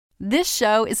This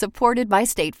show is supported by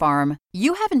State Farm.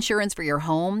 You have insurance for your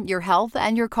home, your health,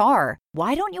 and your car.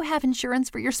 Why don't you have insurance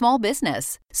for your small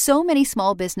business? So many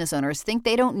small business owners think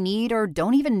they don't need or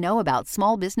don't even know about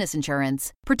small business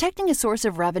insurance. Protecting a source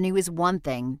of revenue is one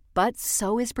thing, but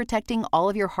so is protecting all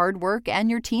of your hard work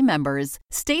and your team members.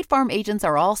 State Farm agents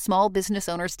are all small business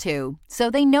owners too,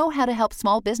 so they know how to help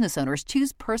small business owners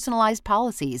choose personalized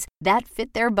policies that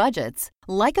fit their budgets.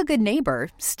 Like a good neighbor,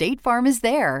 State Farm is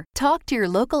there. Talk to your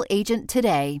local agent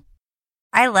today.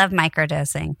 I love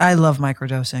microdosing. I love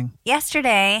microdosing.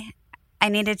 Yesterday, I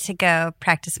needed to go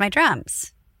practice my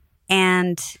drums,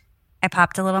 and I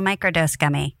popped a little microdose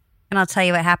gummy, and I'll tell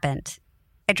you what happened.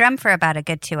 I drummed for about a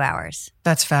good 2 hours.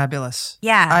 That's fabulous.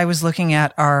 Yeah. I was looking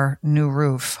at our new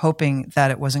roof, hoping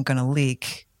that it wasn't going to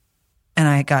leak, and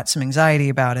I got some anxiety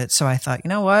about it, so I thought, you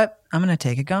know what? I'm going to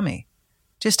take a gummy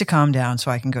just to calm down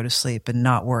so I can go to sleep and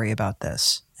not worry about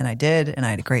this. And I did, and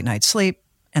I had a great night's sleep,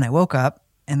 and I woke up,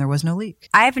 and there was no leak.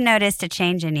 I've noticed a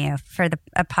change in you for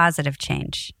a positive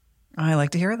change. I like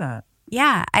to hear that.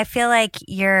 Yeah, I feel like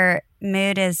your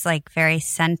mood is like very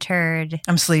centered.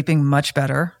 I'm sleeping much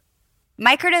better.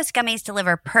 Microdose gummies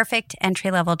deliver perfect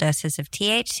entry-level doses of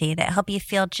THC that help you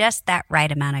feel just that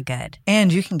right amount of good.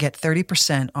 And you can get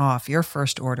 30% off your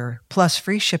first order, plus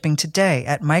free shipping today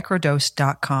at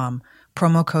microdose.com,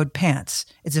 promo code PANTS.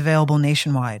 It's available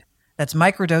nationwide. That's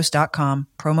microdose.com,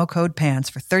 promo code PANTS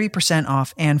for 30%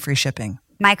 off and free shipping.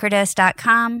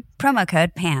 Microdose.com, promo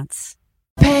code PANTS.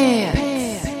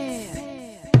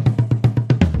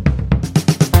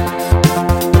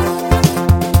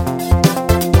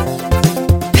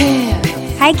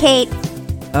 Hi, Kate.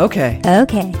 Okay.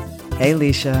 Okay. Hey,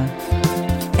 Leisha.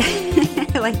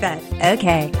 I like that.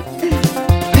 Okay.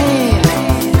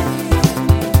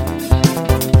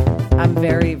 I'm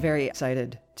very, very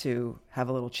excited to have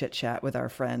a little chit chat with our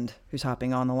friend who's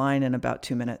hopping on the line in about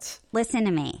 2 minutes. Listen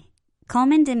to me.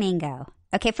 Coleman Domingo.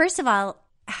 Okay, first of all,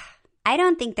 I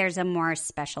don't think there's a more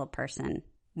special person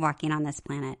walking on this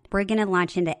planet. We're going to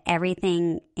launch into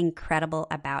everything incredible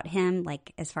about him,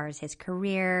 like as far as his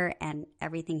career and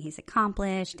everything he's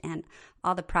accomplished and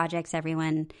all the projects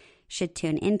everyone should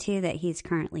tune into that he's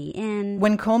currently in.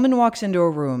 When Coleman walks into a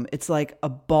room, it's like a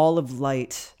ball of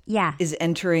light is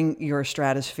entering your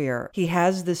stratosphere. He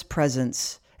has this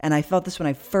presence. And I felt this when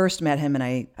I first met him, and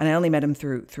I only met him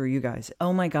through you guys.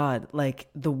 Oh my God, like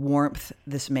the warmth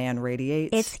this man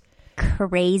radiates. It's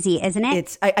crazy, isn't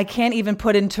it? I can't even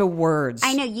put into words.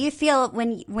 I know. You feel,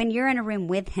 when you're in a room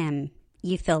with him,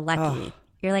 you feel lucky. Oh.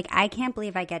 You're like, I can't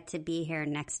believe I get to be here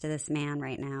next to this man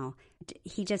right now.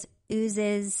 He just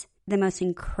oozes the most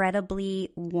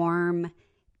incredibly warm,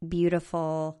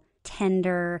 beautiful,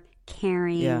 tender,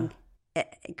 caring,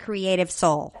 creative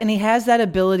soul. And he has that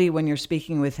ability when you're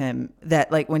speaking with him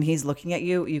that, like, when he's looking at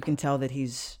you, you can tell that he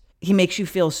makes you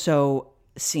feel so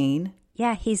seen.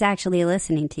 Yeah, he's actually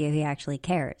listening to you. He actually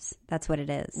cares. That's what it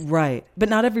is. Right. But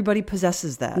not everybody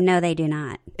possesses that. No, they do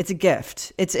not. It's a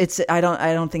gift. I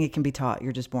don't think it can be taught.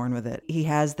 You're just born with it. He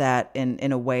has that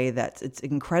in a way that it's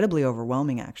incredibly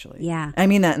overwhelming, actually. Yeah. I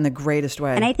mean that in the greatest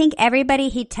way. And I think everybody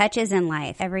he touches in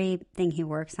life, everything he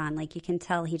works on, like, you can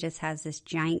tell he just has this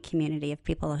giant community of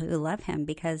people who love him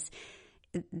because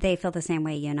they feel the same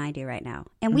way you and I do right now.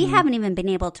 And we haven't even been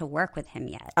able to work with him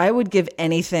yet. I would give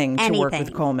anything to work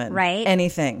with Coleman. Right?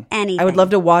 Anything. Anything. I would love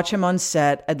to watch him on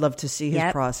set. I'd love to see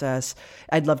his process.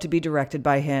 I'd love to be directed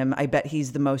by him. I bet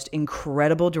he's the most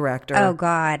incredible director. Oh,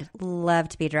 God. Love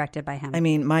to be directed by him. I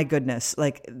mean, my goodness.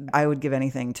 Like, I would give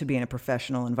anything to be in a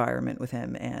professional environment with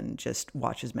him and just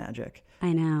watch his magic.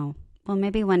 I know. Well,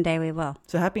 maybe one day we will.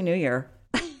 So Happy New Year.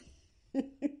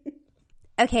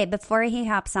 Okay, before he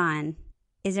hops on,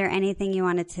 is there anything you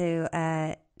wanted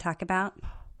to talk about?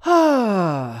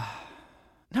 Not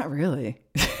really.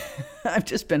 I've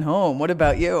just been home. What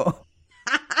about you?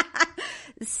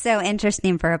 So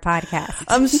interesting for a podcast.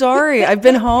 I'm sorry. I've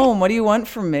been home. What do you want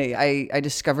from me? I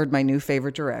discovered my new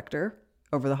favorite director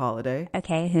over the holiday.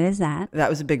 Okay, who is that? That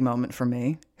was a big moment for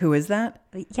me. Who is that?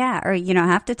 Yeah, or you don't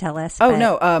have to tell us. Oh,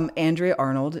 no. Andrea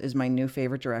Arnold is my new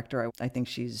favorite director. I think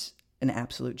she's an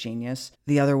absolute genius.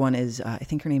 The other one is, I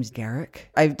think her name's Garrick.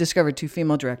 I've discovered 2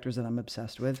 female directors that I'm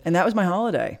obsessed with. And that was my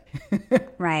holiday.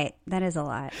 Right. That is a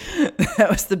lot. That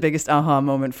was the biggest aha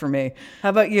moment for me. How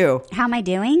about you? How am I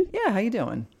doing? Yeah, how you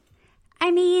doing?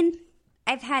 I mean,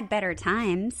 I've had better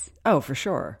times. Oh, for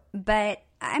sure. But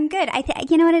I'm good.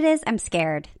 You know what it is? I'm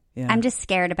scared. Yeah. I'm just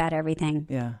scared about everything.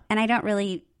 Yeah. And I don't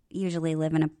really usually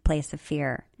live in a place of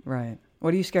fear. Right.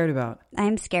 What are you scared about?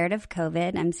 I'm scared of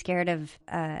COVID. I'm scared of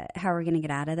how we're going to get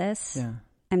out of this. Yeah.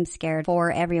 I'm scared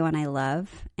for everyone I love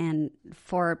and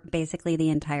for basically the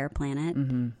entire planet.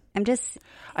 Mm-hmm. I'm just,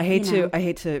 I hate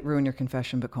to ruin your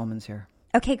confession, but Coleman's here.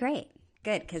 Okay, great.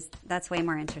 Good, because that's way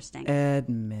more interesting.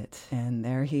 Admit. And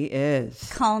there he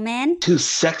is. Coleman. Two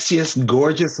sexiest,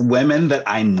 gorgeous women that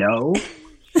I know.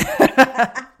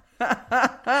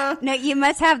 No, you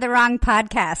must have the wrong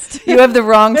podcast. You have the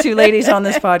wrong two ladies on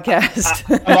this podcast.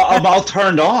 I'm all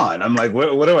turned on. I'm like,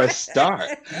 where do I start?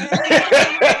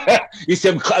 You see,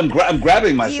 I'm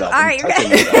grabbing myself. You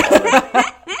are.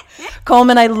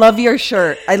 Coleman, I love your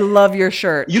shirt. I love your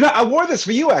shirt. You know, I wore this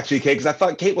for you, actually, Kate, because I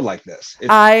thought Kate would like this.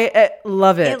 I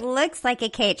love it. It looks like a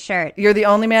Kate shirt. You're the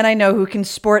only man I know who can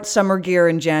sport summer gear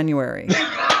in January.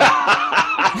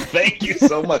 Thank you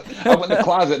so much. I went in the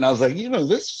closet and I was like,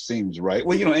 this seems right.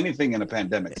 Well, anything in a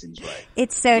pandemic seems right.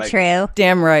 It's so true.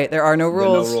 Damn right. There are no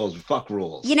rules. There are no rules. Fuck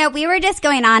rules. We were just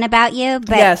going on about you,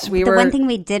 but yes, the one thing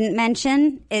we didn't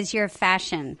mention is your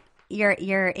fashion.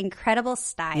 Your incredible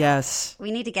style. Yes.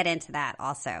 We need to get into that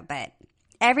also, but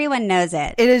everyone knows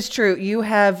it. It is true. You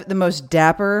have the most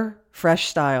dapper, fresh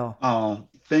style. Oh,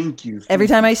 thank you. Every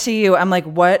time I see you, I'm like,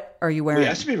 what are you wearing? Wait,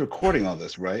 I should be recording all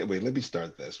this, right? Wait, let me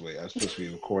start this. Wait, I'm supposed to be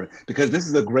recording because this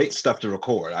is the great stuff to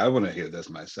record. I want to hear this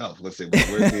myself. Let's see.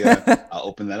 Where's the? I'll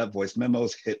open that up. Voice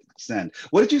memos. Hit send.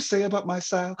 What did you say about my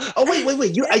style? Oh, wait.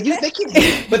 They can't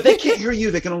hear, but they can't hear you.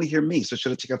 They can only hear me. So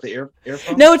should I check out the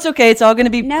earphones? No, it's okay. It's all going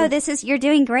to be. No, you're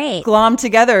doing great. Glommed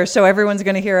together, so everyone's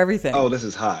going to hear everything. Oh, this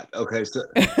is hot. Okay, so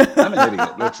I'm an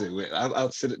idiot. Let's see. Wait,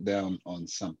 I'll sit it down on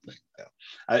something.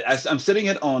 I'm sitting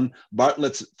it on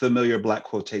Bartlett's familiar black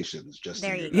quotations. Just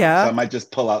there you go. Yeah. So I might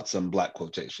just pull out some black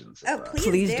quotations. Oh,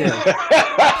 please do.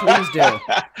 Please do.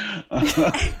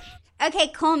 Okay,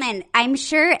 Coleman, I'm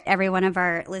sure every one of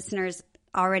our listeners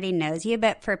already knows you,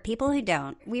 but for people who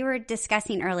don't, we were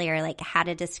discussing earlier how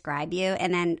to describe you,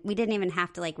 and then we didn't even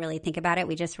have to really think about it.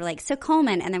 We just were so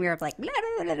Coleman, and then we were blah, blah,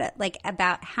 blah, blah,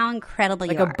 about how incredible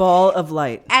you are. Like a ball of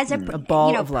light. As a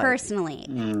ball of light. Personally,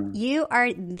 you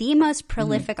are the most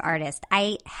prolific artist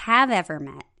I have ever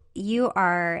met. You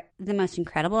are the most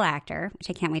incredible actor, which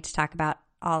I can't wait to talk about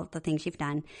all the things you've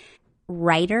done.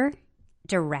 Writer,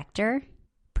 director,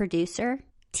 producer,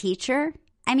 teacher.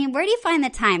 I mean, where do you find the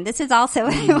time? This is also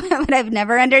what I've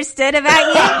never understood about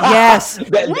you. Yes.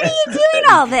 When are you doing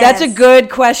all this? That's a good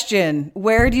question.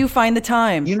 Where do you find the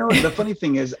time? The funny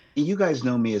thing is, you guys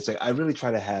know me. It's I really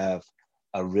try to have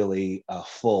a really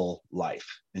full life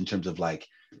in terms of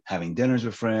having dinners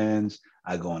with friends.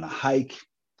 I go on a hike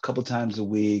a couple times a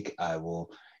week. I will,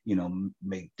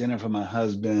 make dinner for my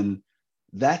husband.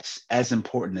 That's as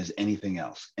important as anything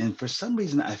else. And for some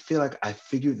reason, I feel like I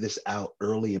figured this out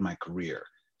early in my career.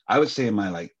 I would say in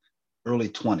my early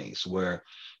 20s where,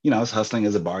 I was hustling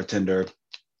as a bartender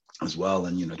as well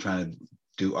and, trying to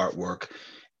do artwork.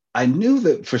 I knew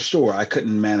that for sure I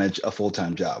couldn't manage a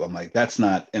full-time job. I'm like, that's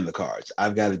not in the cards.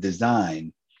 I've got to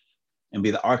design and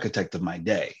be the architect of my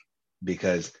day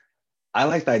because I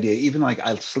like the idea, even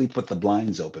I sleep with the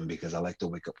blinds open because I like to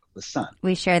wake up with the sun.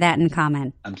 We share that in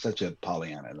common. I'm such a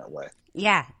Pollyanna in that way.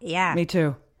 Yeah. Me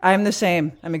too. I'm the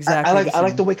same. I'm exactly the same. I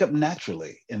like to wake up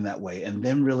naturally in that way. And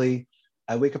then really,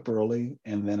 I wake up early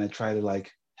and then I try to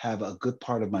have a good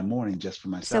part of my morning just for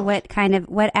myself. So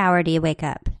what hour do you wake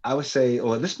up? I would say,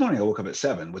 this morning I woke up at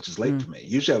 7, which is late for me.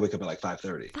 Usually I wake up at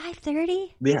 5:30.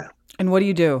 5:30? Yeah. And what do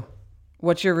you do?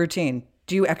 What's your routine?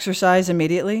 Do you exercise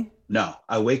immediately? No,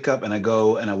 I wake up and I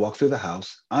go and I walk through the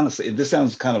house. Honestly, this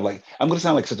sounds kind of I'm going to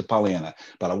sound like such a Pollyanna,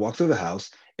 but I walk through the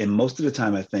house and most of the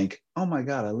time I think, oh my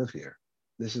God, I live here.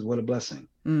 This is what a blessing.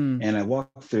 And I walk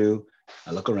through,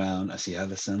 I look around, I see how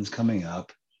the sun's coming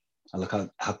up. I look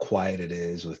how quiet it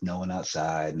is with no one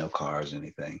outside, no cars,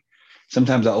 anything.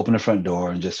 Sometimes I open the front door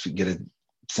and just get a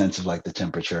sense of the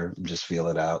temperature, and just feel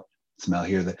it out, smell,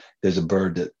 hear that there's a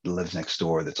bird that lives next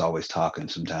door that's always talking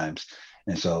sometimes.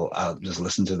 And so I'll just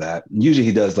listen to that. And usually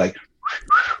he does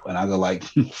and I'll go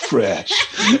fresh.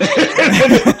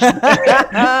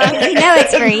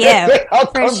 It's for you. I'll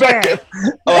for come sure. back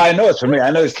I know it's for me.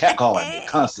 I know he's catcalling me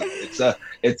constantly.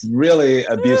 It's really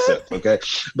abusive. Okay.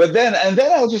 But then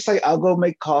I'll just I'll go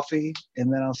make coffee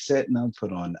and then I'll sit and I'll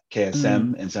put on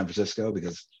KSM in San Francisco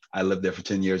because I lived there for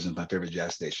 10 years and it's my favorite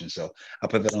jazz station. So I'll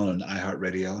put that on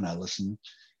iHeartRadio and I'll listen.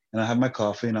 And I have my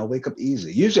coffee and I'll wake up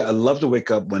easy. Usually I love to wake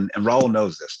up and Raul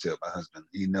knows this too, my husband.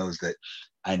 He knows that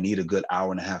I need a good hour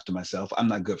and a half to myself. I'm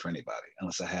not good for anybody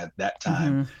unless I had that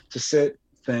time to sit,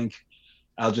 think.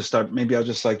 I'll just read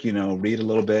a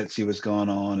little bit, see what's going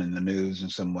on in the news in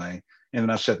some way. And then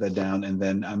I'll shut that down. And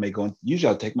then I may usually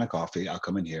I'll take my coffee. I'll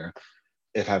come in here.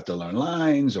 If I have to learn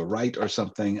lines or write or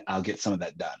something, I'll get some of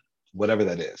that done, whatever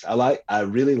that is. I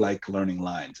really like learning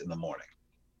lines in the morning.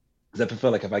 because I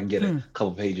feel like if I can get a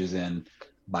couple pages in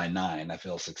by 9, I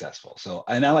feel successful. So,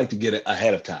 and I like to get it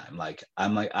ahead of time. Like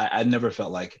I never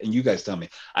felt like, and you guys tell me,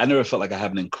 I never felt like I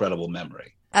have an incredible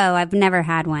memory. Oh, I've never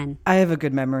had one. I have a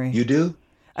good memory. You do?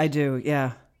 I do,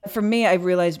 yeah. For me, I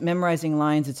realized memorizing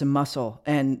lines, it's a muscle.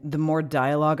 And the more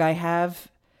dialogue I have,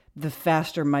 the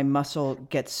faster my muscle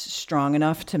gets strong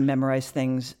enough to memorize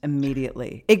things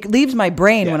immediately. It leaves my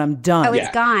brain when I'm done. Oh, it's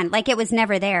gone. Like it was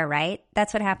never there, right?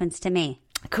 That's what happens to me.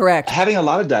 Correct. Having a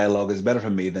lot of dialogue is better for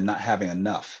me than not having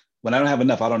enough. When I don't have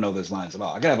enough, I don't know those lines at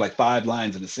all. I can have like 5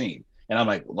 lines in a scene. And I'm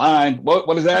like, line,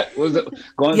 what is that? What is it?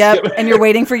 Go on, yep, and you're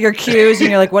waiting for your cues, and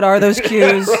you're like, what are those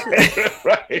cues?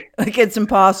 right. Like, it's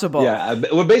impossible. Yeah,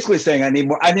 we're basically saying I need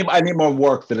more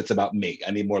work that it's about me.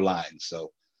 I need more lines,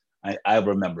 so I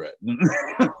remember it.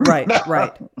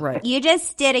 Right. You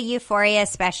just did a Euphoria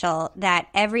special that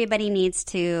everybody needs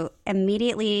to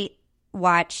immediately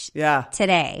watch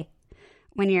today.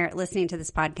 When you're listening to this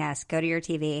podcast, go to your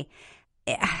TV.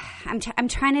 I'm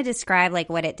trying to describe like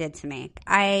what it did to me.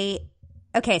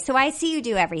 So I see you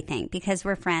do everything because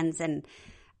we're friends and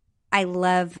I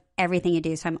love everything you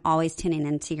do. So I'm always tuning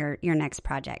into your next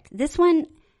project. This one,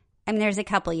 I mean, there's a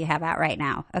couple you have out right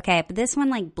now. Okay. But this one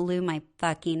like blew my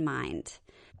fucking mind.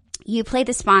 You play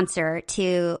the sponsor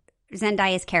to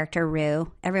Zendaya's character,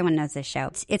 Rue. Everyone knows this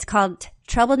show. It's called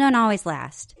Trouble Don't Always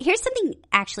Last. Here's something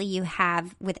actually you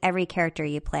have with every character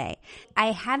you play.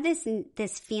 I have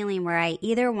this feeling where I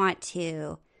either want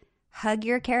to hug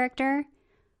your character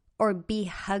or be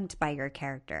hugged by your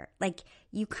character. Like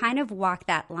you kind of walk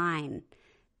that line.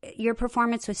 Your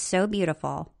performance was so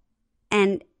beautiful.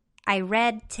 And I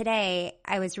read today,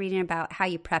 I was reading about how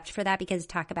you prepped for that because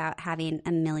talk about having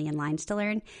a million lines to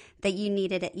learn, that you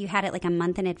needed it. You had it like a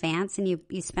month in advance and you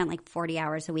spent like 40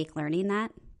 hours a week learning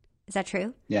that. Is that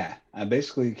true? Yeah. I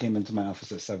basically came into my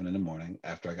office at 7 a.m.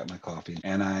 after I got my coffee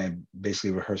and I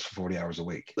basically rehearsed for 40 hours a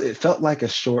week. It felt like a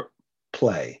short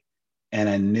play. And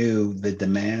I knew the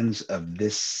demands of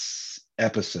this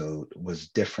episode was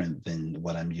different than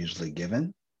what I'm usually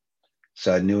given.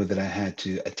 So I knew that I had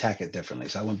to attack it differently.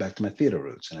 So I went back to my theater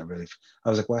roots and I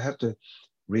was like, well, I have to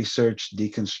research,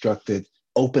 deconstruct it,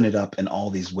 open it up in all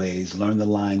these ways, learn the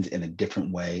lines in a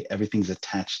different way. Everything's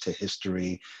attached to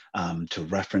history, to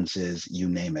references, you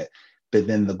name it. But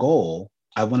then the goal,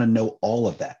 I want to know all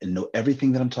of that and know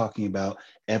everything that I'm talking about,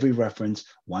 every reference,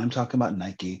 why I'm talking about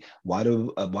Nike, why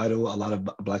do a lot of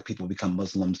Black people become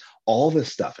Muslims, all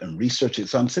this stuff and research it.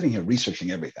 So I'm sitting here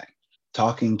researching everything,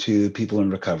 talking to people in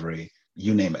recovery,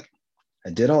 you name it.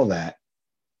 I did all that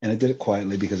and I did it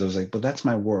quietly because I was like, well, that's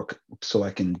my work so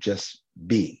I can just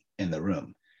be in the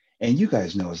room. And you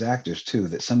guys know as actors too,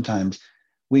 that sometimes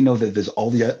we know that there's all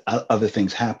the other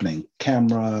things happening,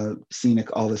 camera,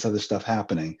 scenic, all this other stuff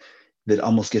happening that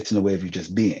almost gets in the way of you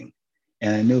just being.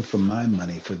 And I knew for my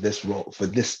money for this role, for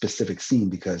this specific scene,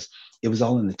 because it was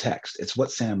all in the text. It's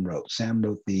what Sam wrote. Sam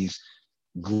wrote these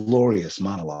glorious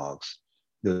monologues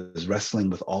that was wrestling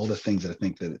with all the things that I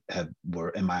think that were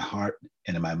in my heart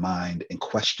and in my mind and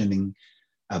questioning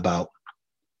about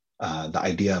the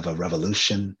idea of a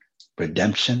revolution,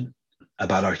 redemption,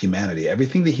 about our humanity.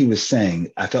 Everything that he was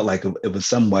saying, I felt like it was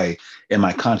some way in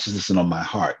my consciousness and on my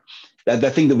heart.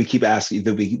 That thing that we keep asking,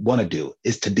 that we want to do,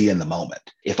 is to be in the moment.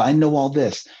 If I know all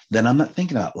this, then I'm not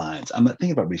thinking about lines. I'm not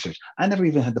thinking about research. I never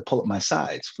even had to pull up my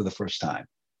sides for the first time.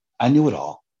 I knew it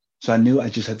all. So I knew I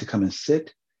just had to come and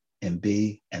sit and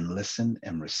be and listen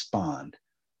and respond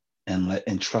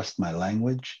and trust my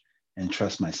language and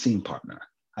trust my scene partner.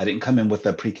 I didn't come in with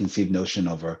a preconceived notion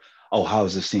over, oh, how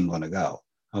is this scene going to go?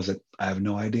 I was like, I have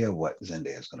no idea what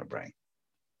Zendaya is going to bring.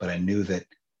 But I knew that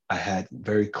I had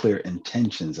very clear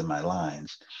intentions in my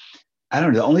lines. I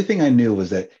don't know. The only thing I knew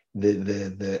was that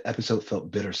the episode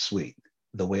felt bittersweet,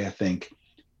 the way I think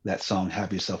that song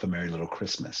 "Have Yourself a Merry Little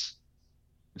Christmas"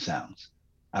 sounds.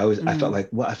 I felt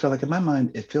like in my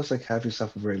mind, it feels like "Have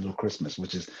Yourself a Very Little Christmas,"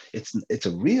 which is it's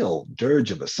a real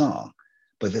dirge of a song,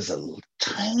 but there's a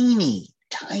tiny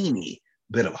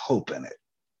bit of hope in it,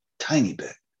 tiny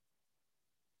bit.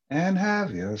 And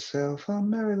have yourself a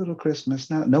merry little Christmas.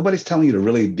 Now, nobody's telling you to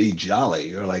really be jolly.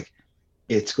 You're like,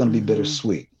 it's going to be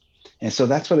bittersweet. And so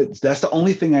that's the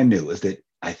only thing I knew, is that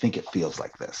I think it feels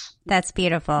like this. That's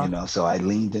beautiful. So I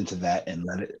leaned into that and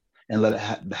let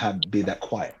it be that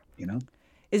quiet,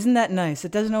 Isn't that nice?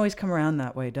 It doesn't always come around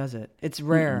that way, does it? It's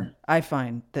rare, I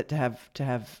find, that to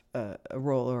have a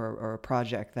role or a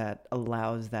project that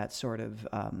allows that sort of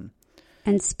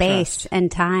and space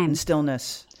and time and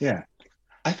stillness. Yeah.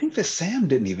 I think that Sam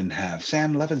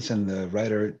Levinson, the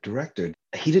writer-director,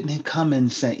 he didn't come in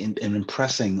saying and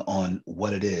impressing on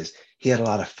what it is. He had a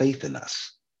lot of faith in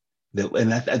us.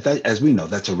 That, as we know,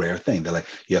 that's a rare thing. They're like,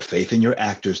 you have faith in your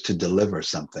actors to deliver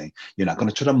something. You're not going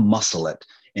to try to muscle it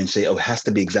and say, oh, it has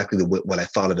to be exactly what I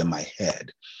thought of in my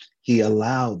head. He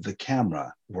allowed the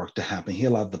camera work to happen. He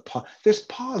allowed there's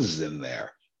pauses in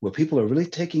there where people are really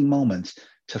taking moments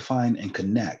to find and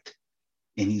connect.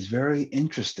 And he's very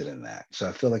interested in that. So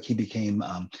I feel like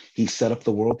he set up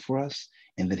the world for us,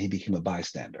 and then he became a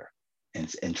bystander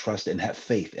and trust and have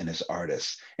faith in his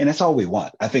artists. And that's all we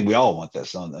want. I think we all want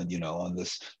this on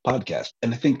this podcast.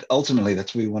 And I think ultimately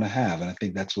that's what we want to have. And I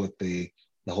think that's what the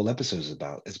whole episode is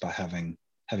about. It's about having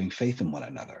faith in one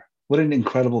another. What an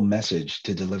incredible message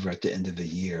to deliver at the end of the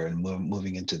year and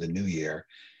moving into the new year,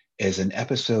 is an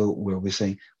episode where we're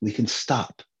saying we can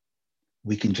stop.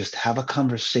 We can just have a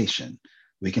conversation.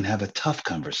 We can have a tough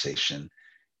conversation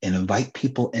and invite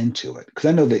people into it. Because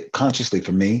I know that consciously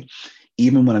for me,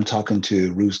 even when I'm talking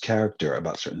to Rue's character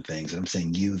about certain things and I'm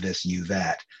saying you this, you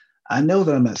that, I know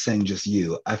that I'm not saying just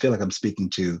you. I feel like I'm speaking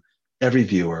to every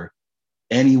viewer,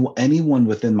 anyone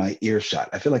within my earshot.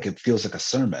 I feel like it feels like a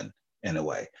sermon in a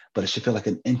way, but it should feel like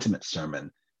an intimate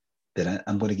sermon that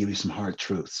I'm going to give you some hard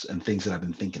truths and things that I've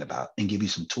been thinking about and give you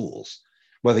some tools.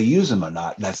 Whether you use them or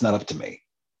not, that's not up to me.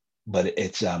 But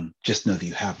it's just know that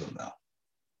you have them though.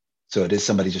 So it is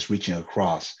somebody just reaching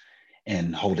across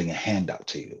and holding a hand out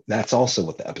to you. That's also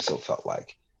what the episode felt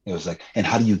like. It was like, and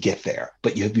how do you get there?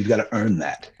 But you've got to earn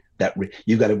that.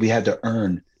 We had to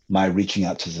earn my reaching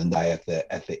out to Zendaya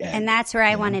at the end. And that's where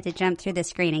I wanted to jump through the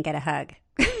screen and get a hug.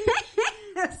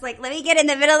 I was like, let me get in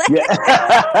the middle of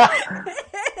it.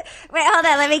 Wait, hold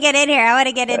on. Let me get in here. I want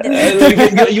to get into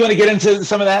this. You want to get into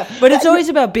some of that? But it's always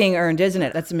about being earned, isn't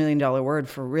it? That's $1 million word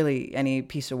for really any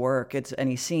piece of work. It's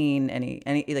any scene, any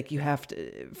like you have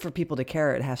to, for people to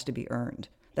care, it has to be earned.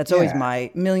 That's always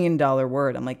my $1 million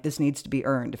word. I'm like, this needs to be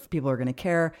earned. If people are going to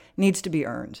care, it needs to be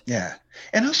earned. Yeah.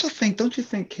 And I also think, don't you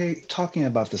think, Kate, talking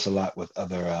about this a lot with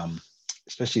other,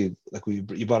 especially like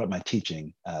you brought up my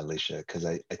teaching, Alicia, because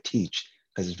I teach,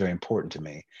 because it's very important to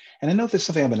me. And I know there's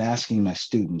something I've been asking my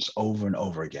students over and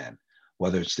over again,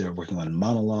 whether it's they're working on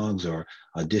monologues or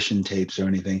audition tapes or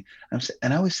anything.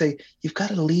 And I always say, you've got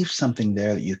to leave something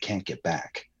there that you can't get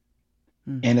back.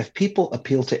 Mm-hmm. And if people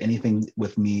appeal to anything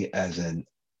with me as an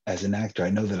actor, I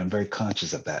know that I'm very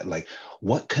conscious of that. Like,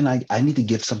 what can I need to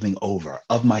give something over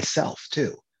of myself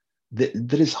too,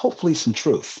 that is hopefully some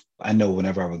truth. I know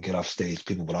whenever I would get off stage,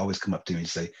 people would always come up to me and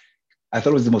say, I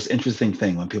thought it was the most interesting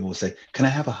thing when people would say, can I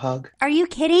have a hug? Are you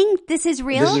kidding? This is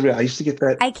real? This is real. I used to get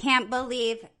that. I cannot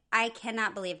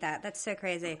believe that. That's so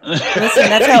crazy. Listen,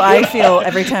 that's how I feel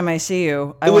every time I see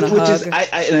you. I want a hug.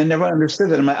 And I never understood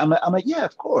that. I'm like, yeah,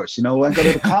 of course. You know, when I go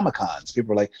to the Comic-Cons,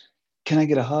 people are like, can I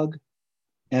get a hug?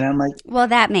 And I'm like, well,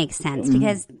 that makes sense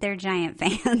because they're giant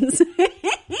fans.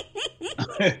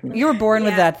 You were born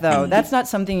with that, though. That's not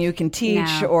something you can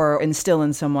teach or instill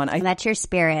in someone. That's your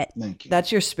spirit. Thank you.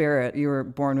 That's your spirit. You were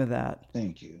born with that.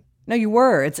 Thank you. No, you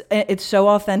were. It's so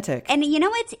authentic. And you know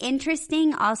what's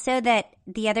interesting also, that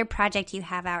the other project you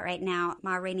have out right now,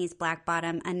 Ma Rainey's Black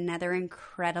Bottom, another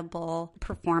incredible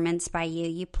performance by you.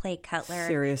 You play Cutler.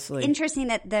 Seriously. Interesting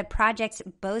that the projects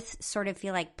both sort of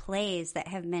feel like plays that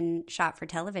have been shot for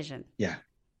television. Yeah.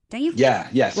 Don't you?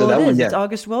 Yeah. So well, that one, it's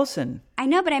August Wilson. I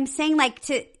know, but I'm saying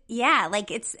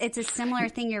it's a similar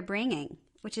thing you're bringing,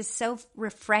 which is so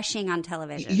refreshing on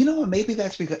television. You know what? Maybe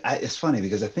that's because it's funny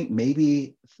because I think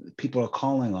maybe people are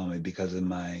calling on me because of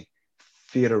my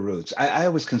theater roots. I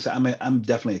always consider I'm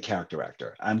definitely a character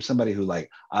actor. I'm somebody who I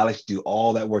like to do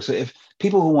all that work. So if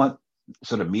people who want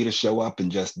sort of me to show up and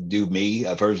just do me,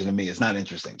 a version of me, it's not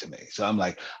interesting to me. So I'm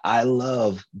like, I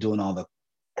love doing all the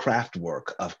craft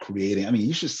work of creating. I mean,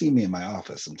 you should see me in my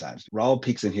office sometimes. Raul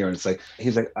peeks in here and it's like,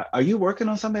 he's like, are you working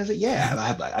on something? I said,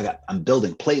 yeah, I'm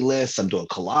building playlists, I'm doing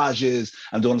collages,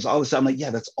 I'm doing all this stuff. I'm like,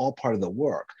 yeah, that's all part of the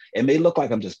work. It may look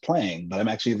like I'm just playing, but I'm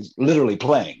actually literally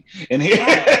playing. And here,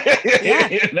 Yeah.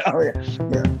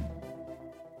 Yeah.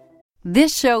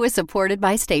 This show is supported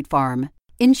by State Farm.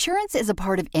 Insurance is a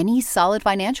part of any solid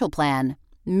financial plan.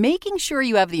 Making sure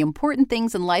you have the important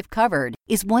things in life covered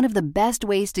is one of the best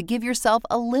ways to give yourself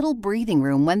a little breathing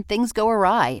room when things go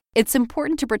awry. It's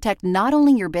important to protect not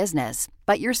only your business,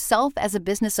 but yourself as a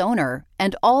business owner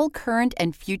and all current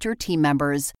and future team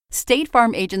members. State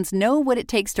Farm agents know what it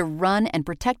takes to run and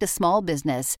protect a small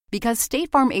business because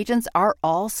State Farm agents are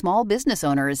all small business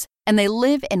owners and they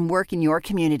live and work in your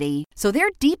community. So they're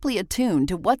deeply attuned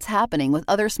to what's happening with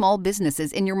other small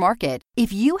businesses in your market.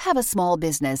 If you have a small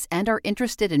business and are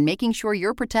interested in making sure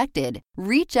you're protected,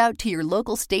 reach out to your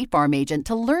local State Farm agent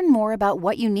to learn more about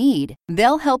what you need.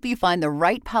 They'll help you find the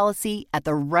right policy at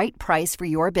the right price for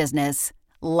your business.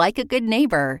 Like a good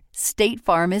neighbor, State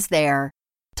Farm is there.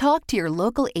 Talk to your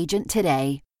local agent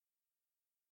today.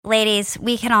 Ladies,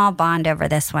 we can all bond over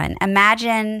this one.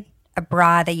 Imagine a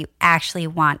bra that you actually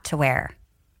want to wear.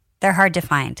 They're hard to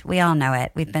find. We all know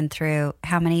it. We've been through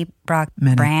how many bra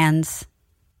brands?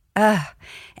 Ugh.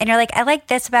 And you're like, I like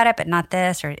this about it, but not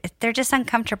this, or they're just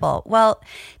uncomfortable. Well,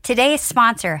 today's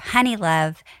sponsor,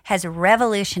 Honeylove, has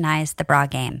revolutionized the bra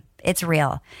game. It's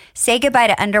real. Say goodbye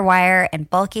to underwire and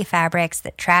bulky fabrics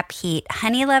that trap heat.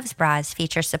 Honeylove's bras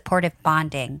feature supportive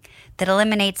bonding that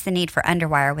eliminates the need for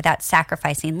underwire without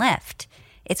sacrificing lift.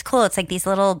 It's cool. It's like these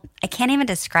little, I can't even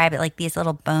describe it, like these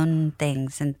little bone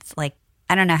things. And it's like,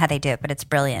 I don't know how they do it, but it's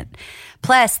brilliant.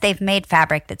 Plus, they've made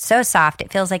fabric that's so soft,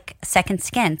 it feels like second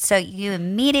skin. So you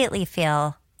immediately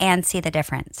feel and see the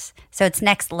difference. So it's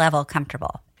next level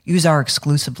comfortable. Use our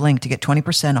exclusive link to get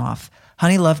 20% off.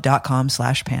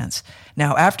 Honeylove.com/pants.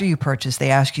 Now, after you purchase,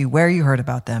 they ask you where you heard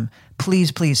about them.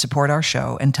 Please support our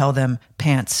show and tell them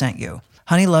Pants sent you.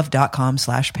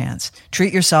 Honeylove.com/pants.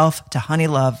 Treat yourself to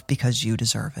Honeylove because you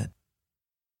deserve it.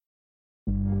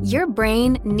 Your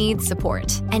brain needs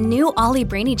support, and new Ollie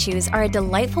Brainy Chews are a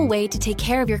delightful way to take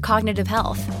care of your cognitive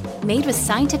health. Made with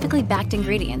scientifically backed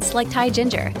ingredients like Thai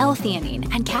ginger,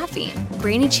 L-theanine, and caffeine,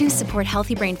 Brainy Chews support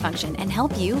healthy brain function and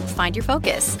help you find your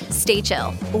focus, stay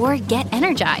chill, or get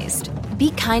energized.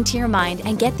 Be kind to your mind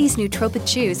and get these nootropic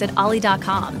chews at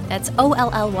ollie.com. That's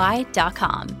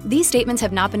OLLY.com. These statements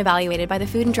have not been evaluated by the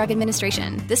Food and Drug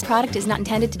Administration. This product is not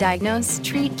intended to diagnose,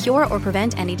 treat, cure, or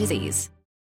prevent any disease.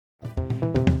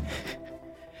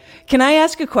 Can I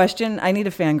ask a question? I need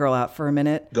to fangirl out for a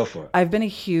minute. Go for it. I've been a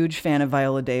huge fan of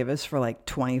Viola Davis for like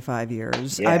 25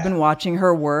 years. Yeah. I've been watching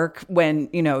her work when,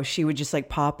 she would just like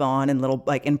pop on in little,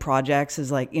 like in projects as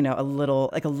like, a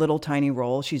little tiny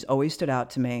role. She's always stood out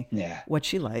to me. Yeah. What's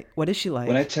she like? What is she like?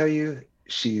 When I tell you,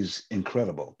 she's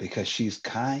incredible because she's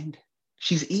kind.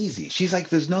 She's easy. She's like,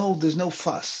 there's no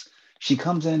fuss. She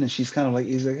comes in and she's kind of like,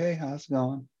 easy, like, hey, how's it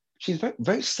going? She's very,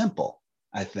 very simple,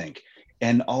 I think.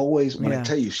 And always, when I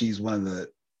tell you, she's one of the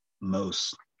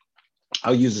most,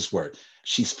 I'll use this word,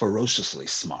 she's ferociously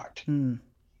smart.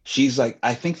 She's like,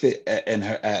 I think that in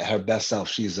her best self,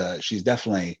 she's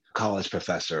definitely a college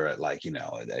professor at like,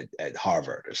 at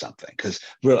Harvard or something. Because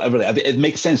really, it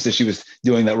makes sense that she was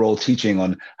doing that role teaching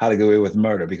on how to get away with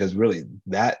murder, because really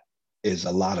that is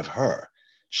a lot of her.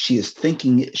 She is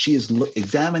thinking, she is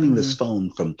examining this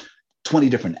phone from 20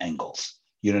 different angles.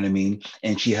 You know what I mean?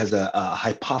 And she has a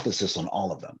hypothesis on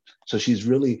all of them. So she's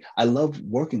really, I love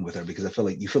working with her because I feel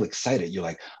like you feel excited. You're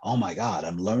like, oh my God,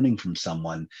 I'm learning from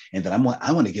someone. And then I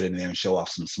want to get in there and show off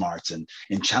some smarts and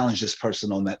challenge this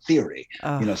person on that theory.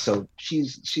 So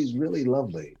she's really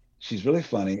lovely. She's really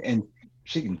funny. And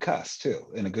she can cuss too,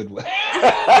 in a good way.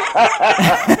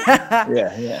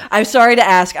 Yeah. I'm sorry to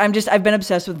ask. I've been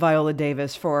obsessed with Viola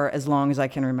Davis for as long as I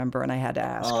can remember, and I had to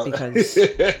ask because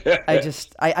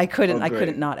I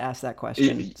couldn't not ask that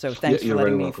question. So thanks for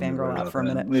letting me fangirl out for a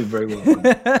minute. You're very welcome.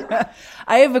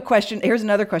 I have a question. Here's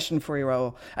another question for you,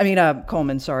 Raul.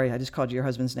 Coleman. Sorry, I just called you your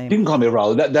husband's name. You can call me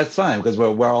Raul. That's fine because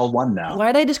we're all one now.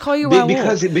 Why did I just call you Raul?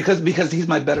 Because he's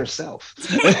my better self.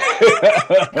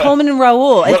 Coleman and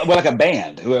Raul. We're like a band.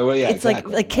 It's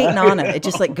like Kate and Anna. It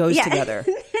just like goes together.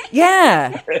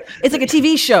 Yeah. It's like a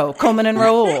TV show, Coleman and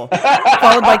Raul,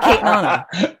 followed by Kate and Anna.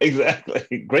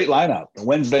 Exactly. Great lineup.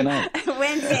 Wednesday night. You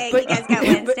guys got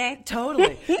Wednesday?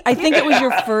 Totally. I think it was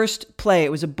your first play.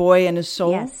 It was A Boy and His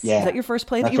Soul. Yes. Yeah. Is that your first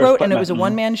play that you wrote? And it was a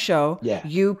one-man show. Yeah.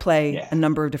 You play a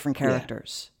number of different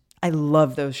characters. Yeah. I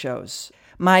love those shows.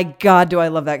 My God, do I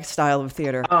love that style of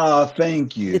theater. Oh,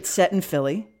 thank you. It's set in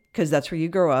Philly, because that's where you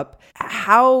grew up.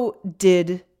 How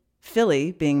did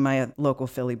Philly, being my local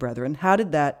Philly brethren, how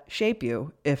did that shape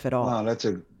you, if at all? Wow, that's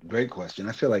a great question.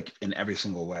 I feel like in every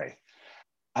single way.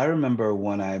 I remember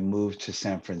when I moved to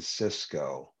San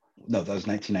Francisco. No, that was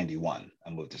 1991. I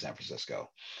moved to San Francisco.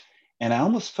 And I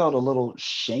almost felt a little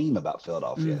shame about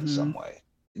Philadelphia in some way.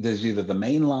 There's either the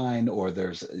main line or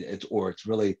it's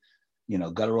really,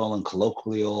 guttural and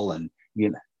colloquial and,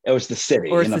 it was the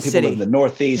city, or people live in the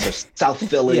Northeast or South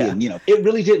Philly. And, it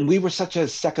really didn't. We were such a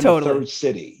second or third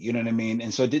city, you know what I mean?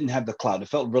 And so it didn't have the clout. It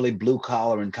felt really blue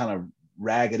collar and kind of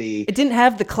raggedy. It didn't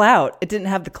have the clout.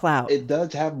 It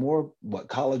does have more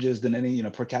colleges than any,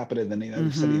 per capita than any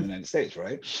other city in the United States.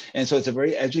 Right. And so it's a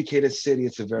very educated city.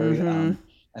 It's a very,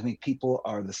 I think people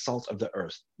are the salt of the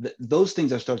earth. Those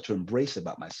things I started to embrace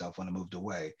about myself when I moved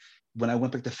away. When I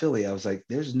went back to Philly, I was like,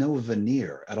 there's no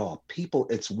veneer at all. People,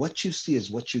 it's what you see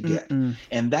is what you get.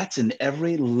 And that's in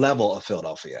every level of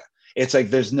Philadelphia. It's like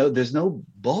there's no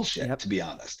bullshit, to be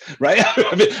honest, right?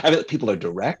 I mean, people are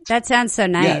direct. That sounds so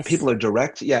nice. Yeah, people are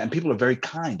direct. Yeah, and people are very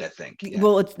kind, I think. Yeah.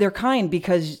 Well, they're kind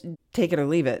because take it or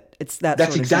leave it. It's that.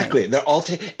 That's exactly. They're all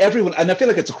everyone, and I feel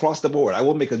like it's across the board. I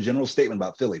won't make a general statement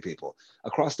about Philly people.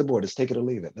 Across the board, it's take it or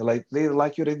leave it. They're like, they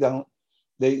like you, they don't.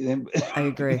 I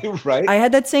agree. Right. I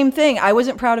had that same thing. I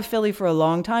wasn't proud of Philly for a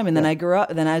long time. And then I grew up.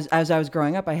 Then as I was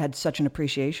growing up, I had such an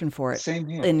appreciation for it. Same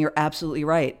here. And you're absolutely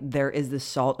right. There is this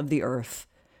salt of the earth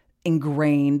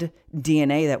ingrained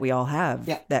DNA that we all have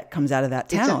that comes out of that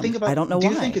town. I don't know why.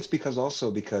 Do you think it's because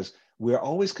we're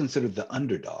always considered the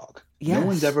underdog? Yes. No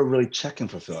one's ever really checking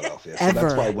for Philadelphia. So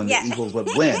that's why when the Eagles would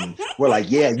win, we're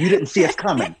like, yeah, you didn't see us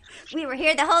coming. We were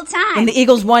here the whole time. When the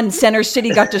Eagles won, Center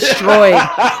City got destroyed.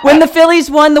 When the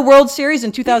Phillies won the World Series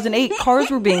in 2008,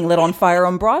 cars were being lit on fire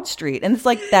on Broad Street. And it's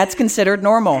like, that's considered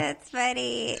normal. That's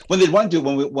funny. When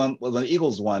the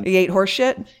Eagles won. He ate horse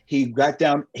shit? He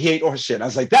ate horse shit. I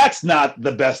was like, that's not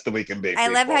the best that we can be. I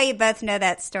love how you both know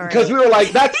that story. Because we were like,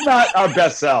 that's not our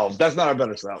best selves. That's not our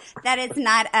better selves. That is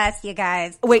not us, you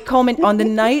guys. Wait, Coleman, on the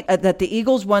night that the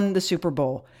Eagles won the Super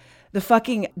Bowl, the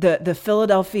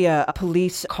Philadelphia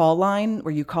police call line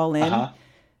where you call in,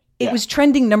 it was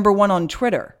trending #1 on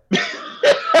Twitter.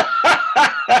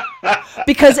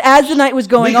 Because as the night was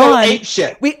going on, we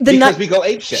go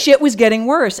ape shit. Shit was getting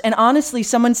worse. And honestly,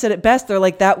 someone said it best. They're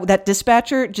like, that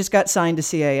dispatcher just got signed to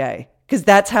CAA. Because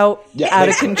that's how out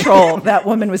of control that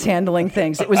woman was handling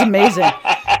things. It was amazing.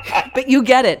 But you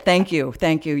get it. Thank you.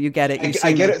 You get it.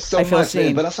 I get it so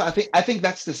much. But also, I think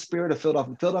that's the spirit of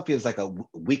Philadelphia. Philadelphia is like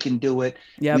we can do it.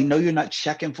 Yep. We know you're not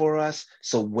checking for us.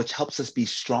 So which helps us be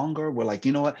stronger. We're like,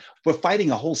 you know what? We're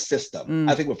fighting a whole system.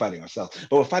 I think we're fighting ourselves.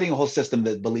 But we're fighting a whole system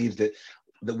that believes that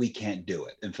we can't do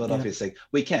it. And Philadelphia is like,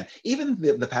 we can. Even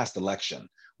the past election,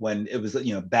 when it was,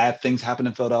 bad things happened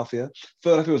in Philadelphia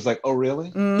was like, oh, really?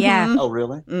 Mm-hmm. Yeah. Oh,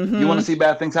 really? Mm-hmm. You want to see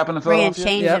bad things happen in Philadelphia? We're going to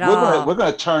change it all. We're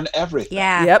going to turn everything.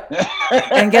 Yeah. Yep.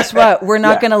 And guess what? We're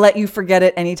not going to let you forget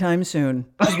it anytime soon.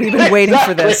 We've been waiting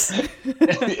for this.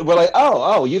 We're like,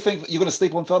 oh, you think you're going to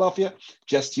sleep on Philadelphia?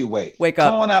 Just you wait. Wake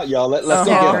up. Come on out, y'all. Let's go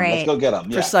get them. Let's go get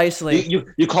them. Yeah. Precisely.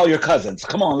 You call your cousins.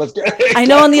 Come on, let's get I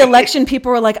know in the election,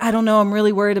 people were like, I don't know. I'm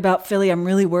really worried about Philly. I'm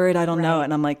really worried. I don't know.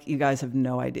 And I'm like, you guys have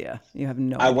no idea. You have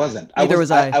no idea. I wasn't. Neither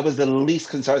was I. I was the least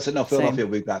concerned. I said, no, Philadelphia,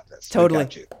 we've got this. Totally.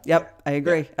 Got you. Yep. I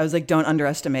agree. I was like, don't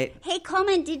underestimate. Hey,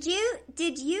 Coleman, did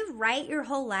you write your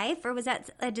whole life, or was that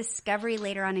a discovery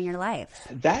later on in your life?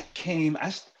 That came,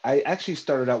 I actually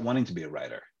started out wanting to be a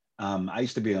writer. I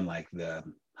used to be in like the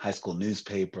high school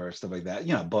newspaper, stuff like that,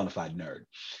 a bona fide nerd.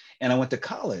 And I went to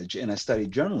college and I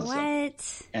studied journalism.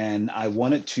 What? And I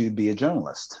wanted to be a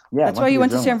journalist. Yeah, that's why you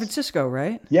went to San Francisco,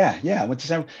 right? Yeah. I went to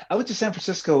San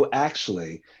Francisco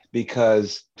actually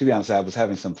because, to be honest, I was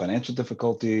having some financial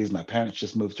difficulties. My parents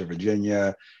just moved to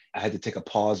Virginia. I had to take a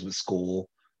pause with school.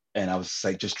 And I was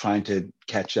like just trying to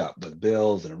catch up with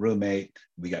bills and a roommate.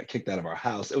 We got kicked out of our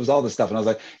house. It was all this stuff. And I was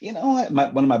like, you know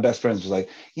what? One of my best friends was like,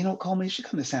 Coleman, you should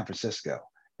come to San Francisco.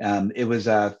 It was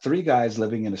 3 guys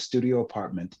living in a studio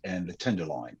apartment in the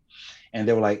Tenderloin. And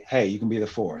they were like, hey, you can be the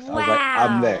 4th. Wow. I was like,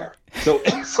 I'm there. So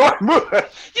I moved,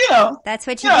 That's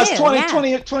what you do. I was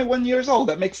 21 years old.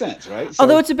 That makes sense, right?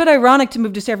 Although it's a bit ironic to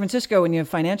move to San Francisco when you have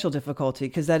financial difficulty,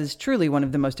 because that is truly one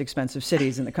of the most expensive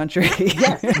cities in the country.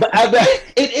 Yes,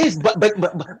 it is. But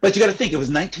you got to think, it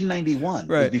was 1991.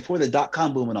 Right. It was before the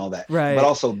 .com boom and all that. Right. But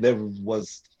also there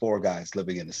was 4 guys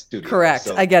living in the studio. Correct.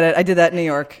 So, I get it. I did that in New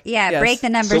York. Yeah, yes. Break the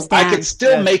numbers down. I could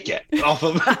still make it off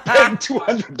of paying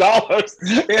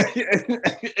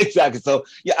 $200. Exactly. So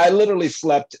yeah, I literally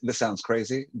slept. This sounds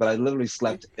crazy, but I literally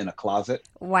slept in a closet.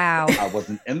 Wow. I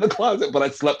wasn't in the closet, but I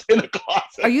slept in a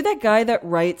closet. Are you that guy that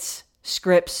writes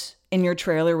scripts in your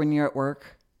trailer when you're at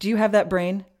work? Do you have that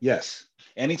brain? Yes.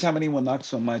 Anytime anyone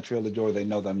knocks on my trailer door, they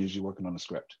know that I'm usually working on a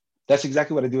script. That's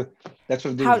exactly what I do. That's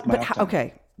what I do with my time.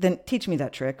 Okay. Then teach me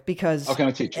that trick, because how can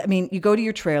I teach you? I mean, you go to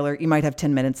your trailer, you might have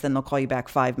 10 minutes, then they'll call you back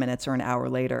 5 minutes or an hour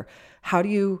later. How do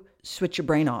you switch your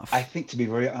brain off? I think, to be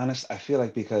very honest, I feel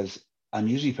like because I'm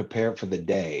usually prepared for the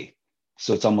day.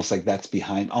 So it's almost like that's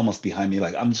almost behind me.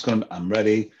 Like I'm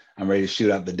ready to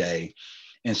shoot out the day.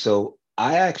 And so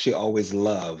I actually always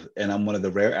love, and I'm one of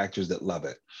the rare actors that love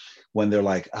it, when they're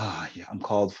like, yeah, I'm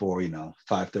called for,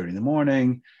 5:30 in the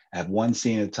morning. I have one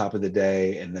scene at the top of the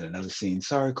day and then another scene.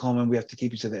 Sorry, Coleman, we have to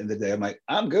keep you to the end of the day. I'm like,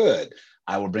 I'm good.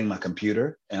 I will bring my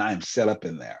computer and I am set up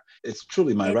in there. It's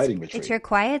truly my writing retreat. It's your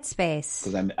quiet space.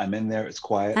 Because I'm in there. It's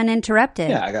quiet. Uninterrupted.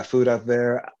 Yeah, I got food out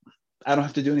there. I don't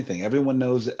have to do anything. Everyone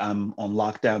knows that I'm on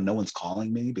lockdown. No one's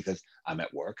calling me because I'm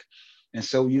at work. And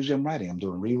so usually I'm writing. I'm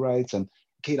doing rewrites. And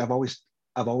Kate, I've always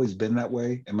been that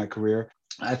way in my career.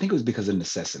 I think it was because of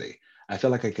necessity. I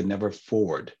felt like I could never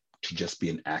afford to just be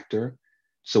an actor.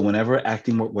 So whenever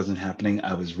acting work wasn't happening,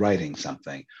 I was writing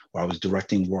something or I was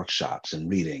directing workshops and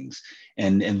readings.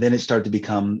 And then it started to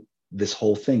become this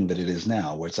whole thing that it is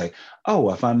now, where it's like,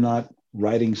 oh, if I'm not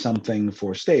writing something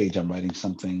for stage, I'm writing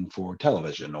something for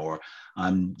television, or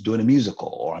I'm doing a musical,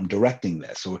 or I'm directing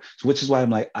this, or so, which is why I'm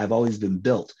like, I've always been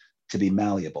built to be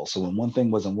malleable. So when one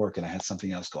thing wasn't working, I had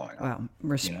something else going on.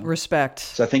 Wow, respect.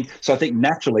 So I think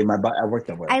naturally I worked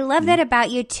that way. I love that about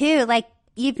you too. Like,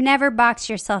 you've never boxed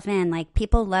yourself in. Like,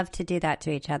 people love to do that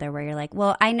to each other, where you're like,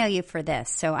 well, I know you for this,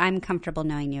 so I'm comfortable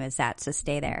knowing you as that. So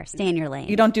stay there, stay in your lane.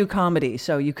 You don't do comedy,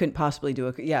 so you couldn't possibly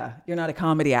do you're not a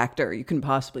comedy actor. You couldn't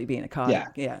possibly be in a comedy.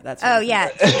 Yeah, that's. Oh yeah,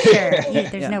 sure.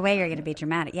 There's no way you're going to be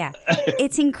dramatic. Yeah,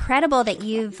 it's incredible that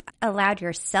you've allowed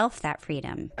yourself that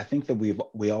freedom. I think that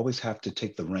we always have to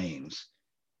take the reins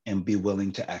and be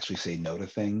willing to actually say no to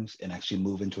things and actually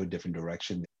move into a different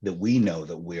direction that we know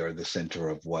that we are the center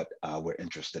of what we're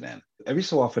interested in. Every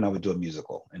so often I would do a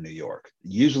musical in New York.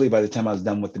 Usually by the time I was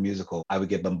done with the musical, I would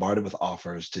get bombarded with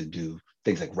offers to do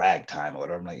things like Ragtime or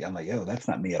whatever. I'm like, yo, that's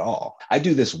not me at all. I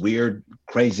do this weird,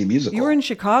 crazy musical. You were in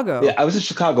Chicago. Yeah, I was in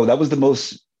Chicago. That was the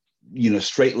most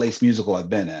straight-laced musical I've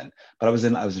been in. But I was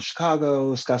in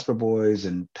Chicago, Scottsboro Boys,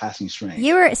 and Passing Strings.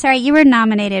 You were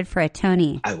nominated for a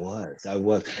Tony. I was.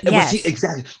 Yes.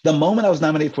 Exactly. The moment I was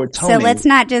nominated for a Tony. So let's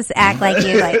not just act like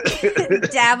you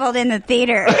dabbled in the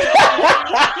theater.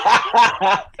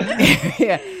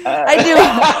 Yeah.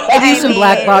 I do some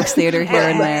black box theater here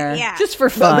and there. Yeah. Just for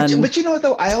fun. But you know what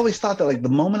though? I always thought that like the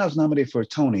moment I was nominated for a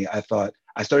Tony, I thought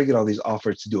I started to get all these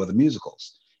offers to do other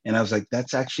musicals. And I was like,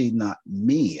 that's actually not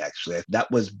me, actually.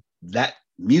 That was that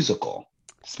musical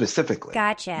specifically.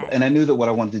 Gotcha. And I knew that what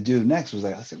I wanted to do next was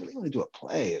like, I said, really want to do a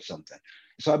play or something.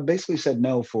 So I basically said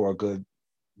no for a good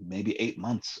maybe 8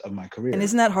 months of my career. And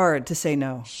isn't that hard to say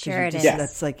no? Sure it is. Yeah.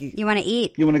 That's like you want to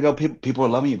eat. You want to go, people are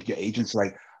loving you. Your agent's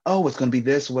like, oh, it's going to be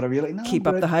this or whatever. You're like, no. Keep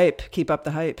up the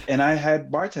hype. And I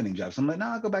had bartending jobs. I'm like, no,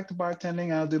 I'll go back to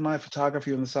bartending. I'll do my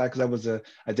photography on the side because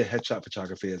I did headshot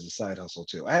photography as a side hustle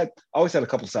too. I always had a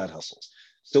couple side hustles,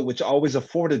 so which always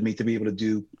afforded me to be able to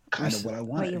do kind of what I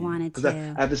wanted. What you wanted to. Because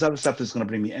I have this other stuff that's going to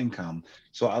bring me income,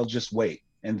 so I'll just wait.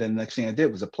 And then the next thing I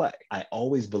did was a play. I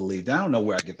always believed, I don't know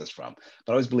where I get this from,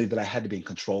 but I always believed that I had to be in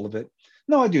control of it.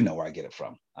 No, I do know where I get it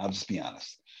from. I'll just be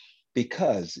honest.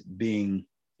 Because being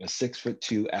a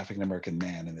 6'2" African-American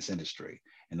man in this industry,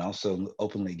 and also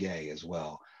openly gay as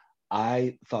well,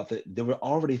 I thought that there were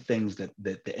already things that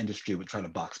the industry would try to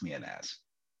box me in as.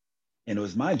 And it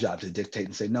was my job to dictate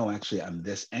and say, no, actually, I'm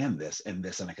this and this and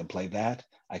this, and I can play that,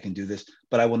 I can do this,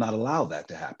 but I will not allow that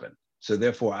to happen. So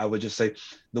therefore, I would just say,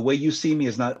 the way you see me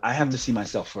is not, I have to see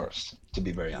myself first, to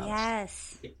be very honest.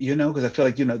 Yes. Because I feel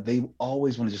like, they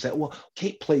always want to just say, well,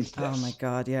 Kate plays this. Oh my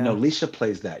God, yeah. No, Leisha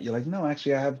plays that. You're like, no,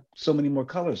 actually, I have so many more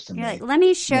colors to me. You're like, let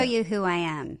me show you who I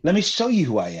am. Let me show you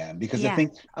who I am. Because Yeah. I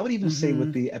think, I would even say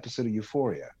with the episode of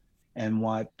Euphoria, and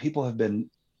why people have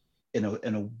been, in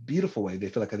a beautiful way, they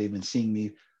feel like they've been seeing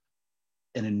me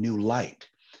in a new light.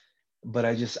 But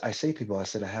I say to people, I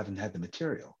said, I haven't had the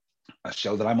material. A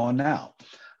show that I'm on now,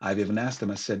 I've even asked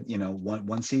them, I said,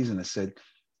 one season, I said,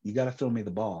 you got to throw me the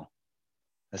ball.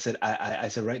 I said, I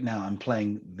said, right now I'm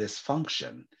playing this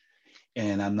function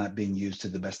and I'm not being used to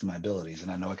the best of my abilities.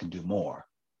 And I know I can do more,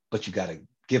 but you got to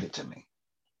give it to me.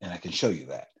 And I can show you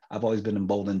that. I've always been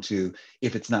emboldened to,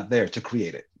 if it's not there, to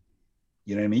create it.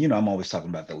 You know what I mean? I'm always talking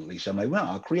about the Leisha. I'm like, well,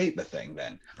 I'll create the thing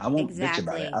then. I won't bitch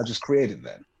about it. I'll just create it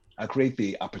then. I'll create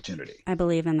the opportunity. I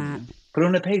believe in that. Put it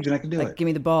on the page and I can do it. Give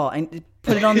me the ball and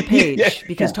put it on the page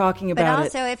because talking about it. But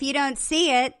also, if you don't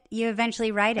see it, you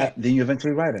eventually write it. Then you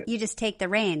eventually write it. You just take the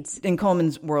reins. In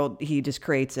Coleman's world, he just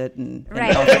creates it and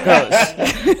right. off it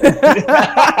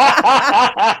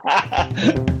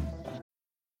goes.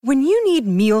 When you need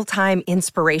mealtime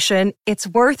inspiration, it's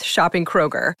worth shopping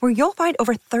Kroger, where you'll find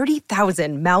over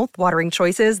 30,000 mouth-watering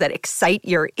choices that excite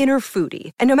your inner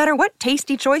foodie. And no matter what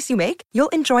tasty choice you make, you'll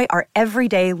enjoy our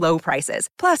everyday low prices,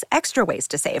 plus extra ways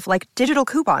to save, like digital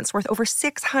coupons worth over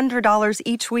 $600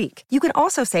 each week. You can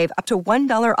also save up to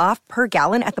 $1 off per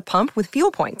gallon at the pump with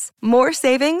fuel points. More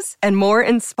savings and more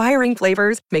inspiring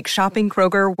flavors make shopping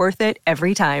Kroger worth it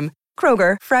every time.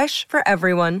 Kroger, fresh for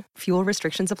everyone. Fuel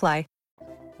restrictions apply.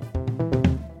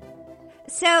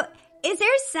 So, is there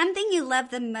something you love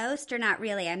the most or not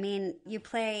really? I mean, you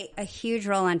play a huge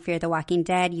role on Fear the Walking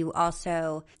Dead. You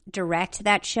also direct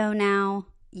that show now.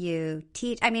 You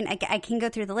teach. I mean, I can go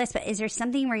through the list, but is there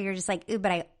something where you're just like, ooh,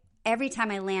 but every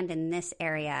time I land in this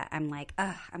area, I'm like,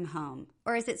 ugh, I'm home?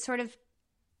 Or is it sort of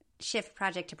shift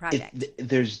project to project?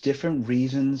 There's different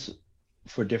reasons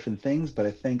for different things, but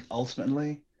I think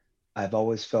ultimately I've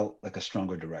always felt like a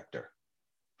stronger director.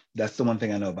 That's the one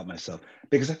thing I know about myself,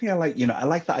 because I think I like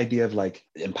the idea of like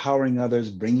empowering others,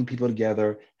 bringing people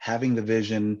together, having the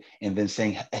vision, and then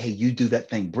saying, hey, you do that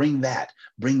thing, bring that,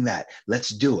 let's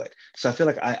do it. So I feel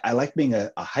like I like being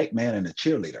a hype man and a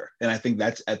cheerleader. And I think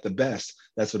that's at the best,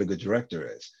 that's what a good director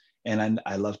is. And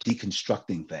I love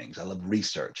deconstructing things. I love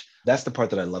research. That's the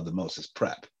part that I love the most is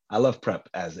prep. I love prep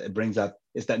as it brings out,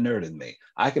 it's that nerd in me.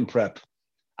 I can prep.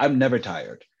 I'm never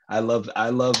tired. I love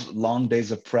long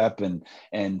days of prep and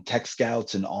tech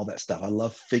scouts and all that stuff. I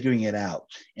love figuring it out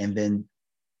and then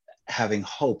having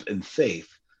hope and faith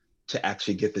to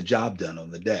actually get the job done on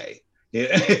the day.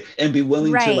 And be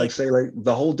willing to like say like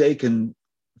the whole day can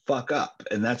fuck up.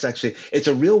 And that's actually, it's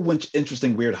a real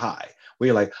interesting, weird high where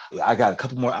you're like, I got a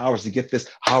couple more hours to get this.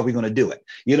 How are we going to do it?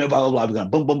 Blah, blah, blah. We're going to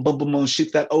boom, boom, boom, boom, boom,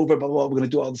 shoot that over, blah, blah, blah. We're going to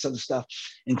do all this other stuff.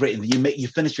 And great. And you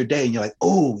finish your day and you're like,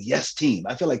 oh, yes, team.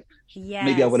 I feel like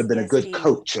maybe I would have been a good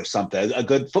coach or something, a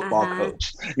good football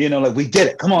coach. Like we did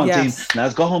it. Come on, team. Now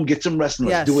let's go home, get some rest, and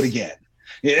let's do it again.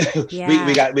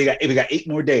 We got 8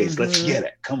 more days. Mm-hmm. Let's get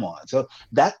it. Come on. So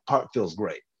that part feels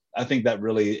great. I think that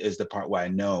really is the part where I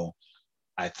know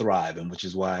I thrive, and which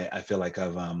is why I feel like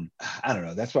I've I don't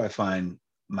know. That's where I find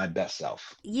my best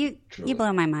self. You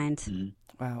blow my mind.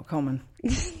 Mm-hmm. Wow, Coleman.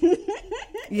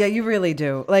 Yeah, you really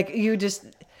do. Like you just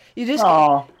you just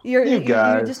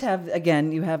have,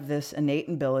 again, you have this innate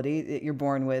ability that you're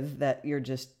born with, that you're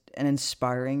just an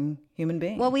inspiring human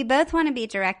being. Well, we both want to be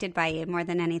directed by you more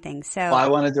than anything. So I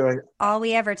want to direct. All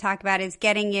we ever talk about is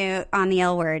getting you on the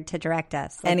L word to direct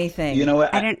us. Like, anything. You know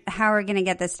what? How are we going to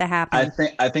get this to happen?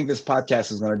 I think this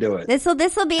podcast is going to do it. This will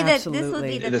be this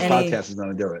podcast is going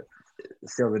to do it.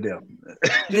 Still the deal.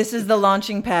 This is the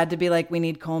launching pad to be like, we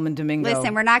need Coleman Domingo.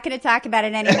 Listen, we're not going to talk about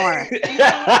it anymore.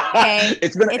 Okay,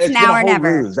 it's now or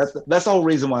never. Ruse. That's the whole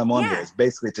reason why I'm on here. It's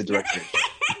basically to direct it.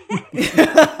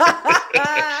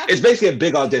 It's basically a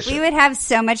big audition. We would have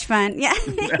so much fun. Yeah,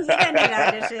 you don't need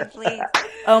audition, please.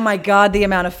 Oh my God, the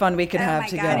amount of fun we could have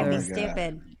together. God, it'd be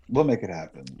stupid. We'll make it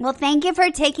happen. Well, thank you for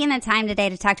taking the time today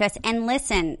to talk to us. And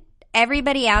listen,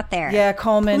 everybody out there. Yeah,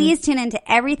 Coleman. Please tune into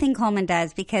everything Coleman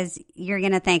does, because you're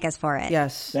going to thank us for it.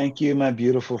 Yes. Thank you, my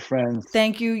beautiful friends.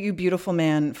 Thank you, you beautiful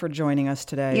man, for joining us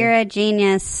today. You're a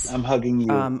genius. I'm hugging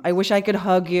you. I wish I could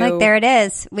hug you. Look, there it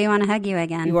is. We want to hug you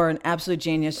again. You are an absolute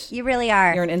genius. You really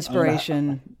are. You're an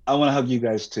inspiration. I want to hug you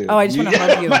guys too. Oh, I just want to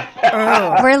hug you.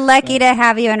 Oh. We're lucky to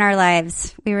have you in our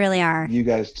lives. We really are. You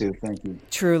guys too. Thank you.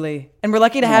 Truly. And we're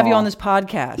lucky to have you on this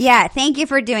podcast. Yeah. Thank you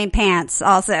for doing pants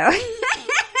also.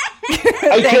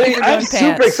 I'm kidding. I'm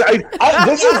super excited.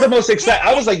 This is the most exciting.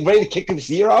 I was like ready to kick this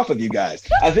year off with you guys.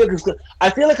 I feel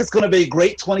like it's going to be a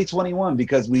great 2021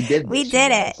 because we did this. We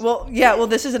did it. Well, yeah. Well,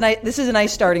 this is a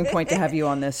nice starting point to have you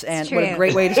on this, and what a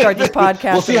great way to start this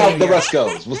podcast. We'll see how the rest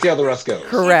goes.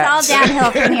 Correct. It's all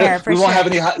downhill from here. We won't have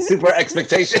any super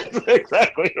expectations.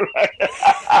 Exactly right.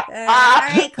 All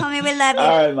right, Coleman, we love you.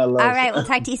 All right, my love. All right, we'll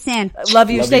talk to you soon. Love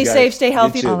you. Stay safe. Stay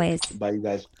healthy. Always. Bye, you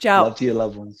guys. Ciao. Love to your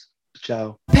loved ones.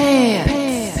 Ciao.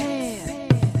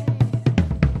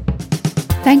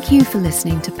 Thank you for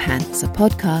listening to Pants, a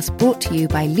podcast brought to you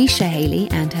by Leisha Haley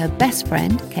and her best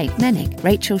friend, Kate Mennick.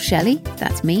 Rachel Shelley,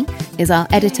 that's me, is our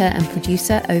editor and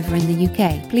producer over in the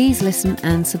UK. Please listen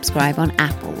and subscribe on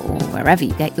Apple or wherever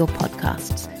you get your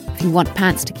podcasts. If you want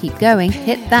Pants to keep going,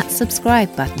 hit that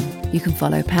subscribe button. You can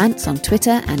follow Pants on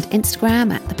Twitter and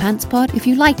Instagram at The Pants Pod. If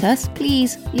you like us,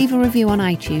 please leave a review on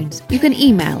iTunes. You can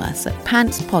email us at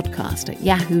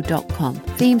pantspodcast@yahoo.com.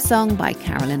 Theme song by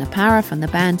Carolina Parra from the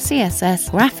band CSS.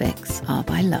 Graphics are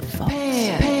by Lovefox.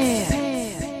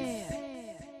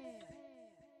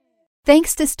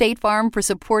 Thanks to State Farm for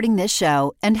supporting this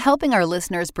show and helping our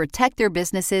listeners protect their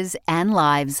businesses and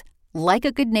lives. Like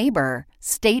a good neighbor,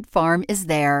 State Farm is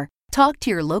there. Talk to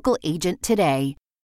your local agent today.